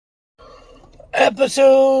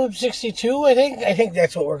Episode 62, I think. I think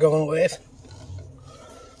that's what we're going with.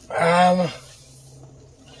 I've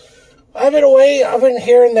been away. I've been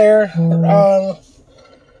here and there.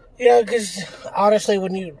 Because honestly,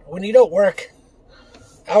 when you don't work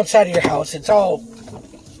outside of your house, it's all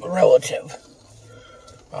relative.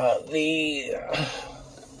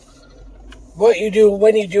 What you do,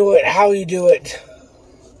 when you do it, how you do it,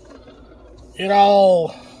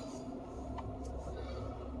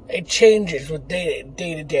 it changes with day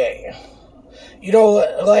to day.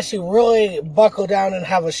 Unless you really buckle down and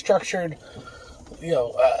have a structured,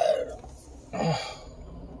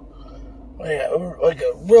 like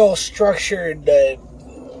a real structured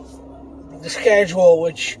schedule,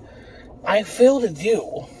 which I fail to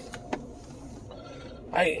do.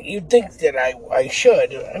 You'd think that I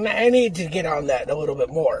should, and I need to get on that a little bit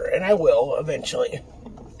more, and I will eventually.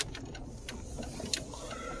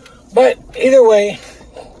 But either way,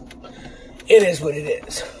 it is what it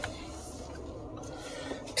is.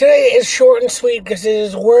 Today is short and sweet because it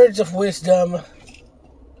is words of wisdom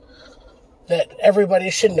that everybody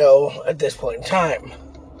should know at this point in time.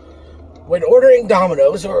 When ordering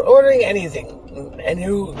Domino's or ordering anything, and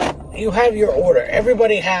you have your order,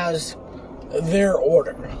 everybody has their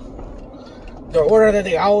order. The order that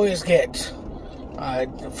they always get. A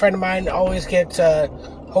friend of mine always gets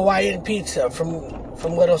Hawaiian pizza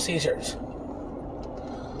from Little Caesars.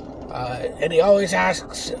 And he always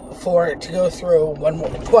asks for it to go through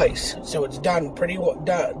twice, so it's done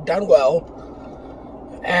done well.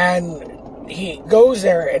 And he goes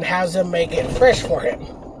there and has them make it fresh for him,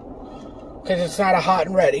 because it's not a hot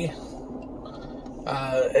and ready,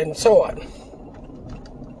 and so on.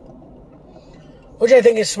 Which I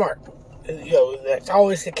think is smart. That's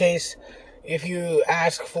always the case. If you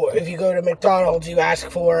go to McDonald's, you ask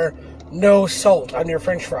for no salt on your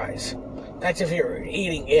French fries. That's if you're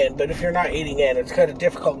eating in, but if you're not eating in, it's kind of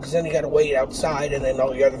difficult because then you got to wait outside and then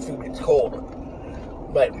all your other food gets cold.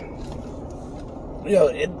 But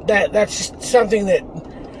that's just something that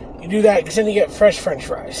you do that because then you get fresh French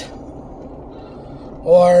fries.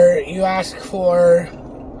 Or you ask for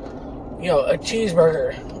a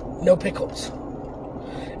cheeseburger, no pickles.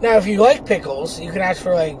 Now, if you like pickles, you can ask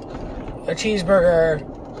for a cheeseburger,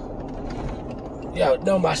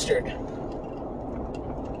 no mustard.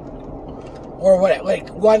 Or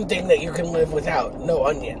one thing that you can live without, no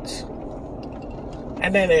onions.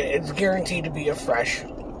 And then it's guaranteed to be a fresh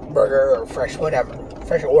burger or fresh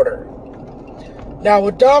order. Now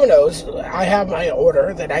with Domino's, I have my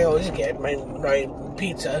order that I always get, my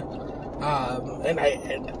pizza, and I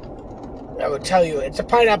would tell you it's a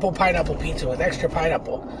pineapple pizza with extra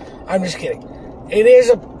pineapple. I'm just kidding.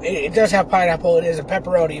 It does have pineapple. It is a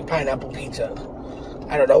pepperoni pineapple pizza.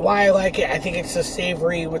 I don't know why I like it. I think it's the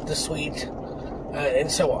savory with the sweet.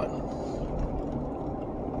 And so on.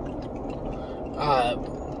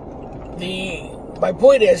 My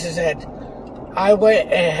point is that I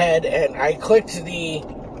went ahead and I clicked the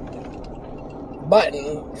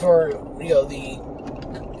button for the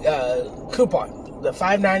coupon, the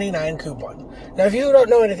 $5.99 coupon. Now, if you don't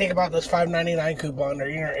know anything about this $5.99 coupon, or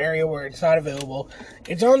you're in an area where it's not available,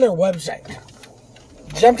 it's on their website.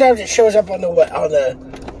 Sometimes it shows up on the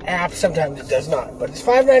app, sometimes it does not, but it's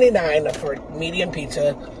 $5.99 for medium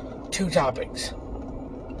pizza, 2 toppings,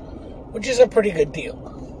 which is a pretty good deal.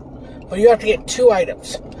 But you have to get 2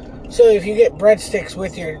 items. So if you get breadsticks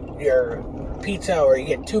with your pizza, or you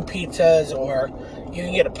get 2 pizzas, or you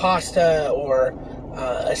can get a pasta or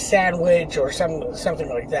a sandwich or something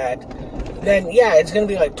like that, then it's going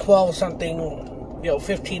to be like 12 something,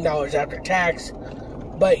 $15 after tax.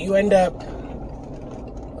 But you end up,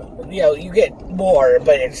 you get more,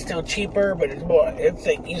 but it's still cheaper, but it's more. It's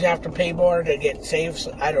like you have to pay more to get saves.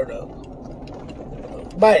 I don't know.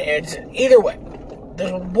 But it's either way.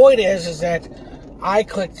 The point is that I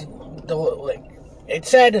clicked the link. It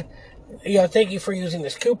said, thank you for using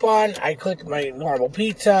this coupon. I clicked my normal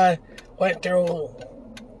pizza, went through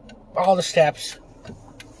all the steps,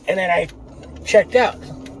 and then I checked out.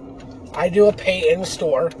 I do a pay in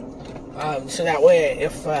store, so that way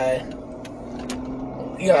if I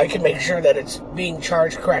can make sure that it's being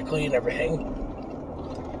charged correctly and everything.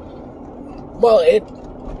 Well,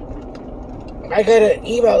 I got an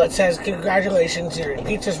email that says, congratulations, your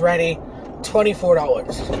pizza's ready, $24.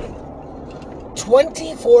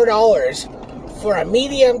 $24 for a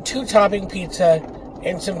medium 2-topping pizza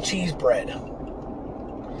and some cheese bread.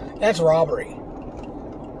 That's robbery.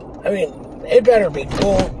 I mean, it better be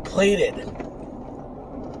gold-plated.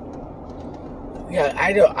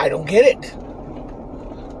 I don't get it.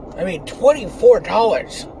 I mean,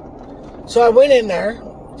 $24. So I went in there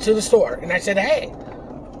to the store and I said, hey,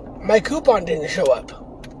 my coupon didn't show up.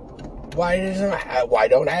 Why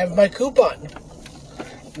don't I have my coupon?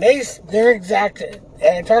 They're exact.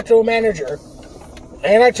 And I talked to a manager,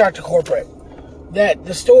 and I talked to corporate, that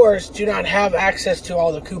the stores do not have access to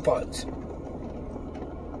all the coupons.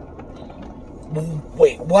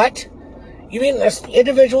 Wait, what? You mean the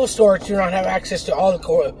individual stores do not have access to all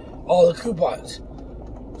the coupons?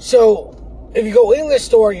 So, if you go in the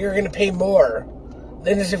store, you're going to pay more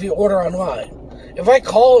than as if you order online. If I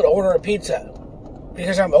call and order a pizza,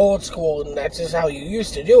 because I'm old school and that's just how you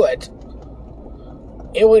used to do it,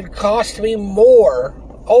 it would cost me more,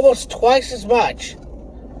 almost twice as much,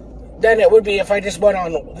 than it would be if I just went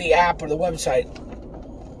on the app or the website.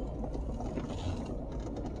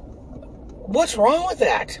 What's wrong with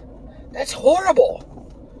that? That's horrible.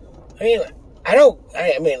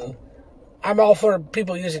 I'm all for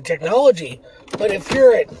people using technology, but if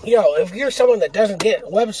you're someone that doesn't get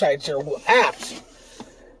websites or apps,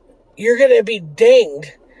 you're going to be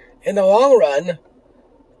dinged in the long run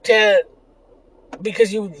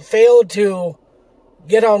because you failed to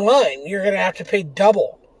get online. You're going to have to pay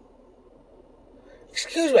double.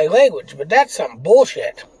 Excuse my language, but that's some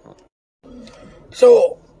bullshit.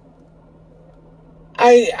 So,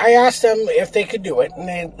 I asked them if they could do it, and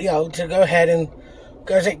they, to go ahead and,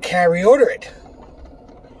 because can I reorder it?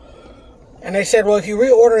 And they said, well, if you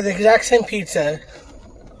reorder the exact same pizza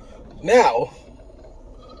now,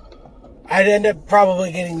 I'd end up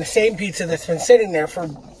probably getting the same pizza that's been sitting there for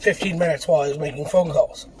 15 minutes while I was making phone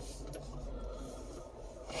calls.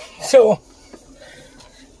 So,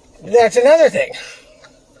 that's another thing.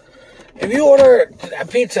 If you order a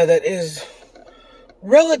pizza that is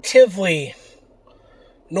relatively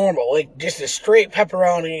normal, like just a straight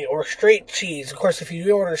pepperoni or straight cheese. Of course, if you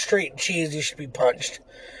order straight cheese, you should be punched,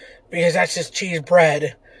 because that's just cheese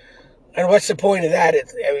bread. And what's the point of that?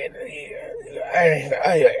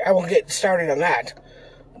 I won't get started on that.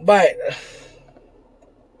 But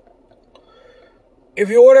if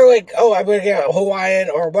you order I'm going to get a Hawaiian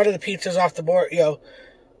or one of the pizzas off the board,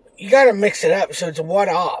 you got to mix it up so it's one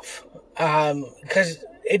off. Because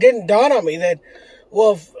it didn't dawn on me that,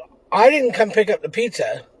 well, if I didn't come pick up the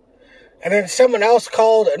pizza, and then someone else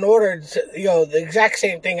called and ordered, the exact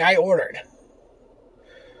same thing I ordered.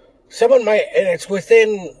 Someone might, and it's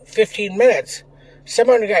within 15 minutes,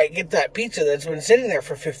 someone got to get that pizza that's been sitting there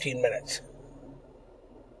for 15 minutes.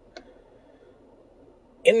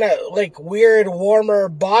 In that, weird, warmer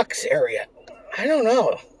box area. I don't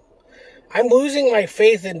know. I'm losing my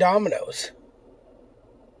faith in Domino's.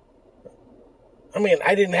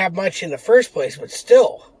 I didn't have much in the first place, but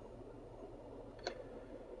still.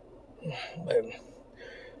 But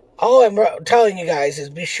all I'm telling you guys is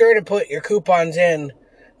be sure to put your coupons in.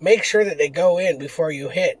 Make sure that they go in before you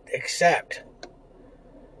hit accept.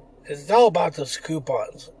 Because it's all about those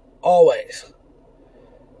coupons. Always.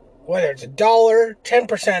 Whether it's $1,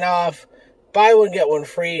 10% off, buy one, get one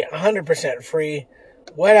free, 100% free,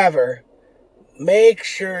 whatever. Make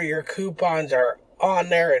sure your coupons are on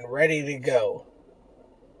there and ready to go.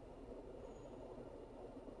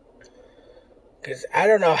 Because I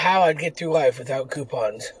don't know how I'd get through life without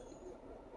coupons.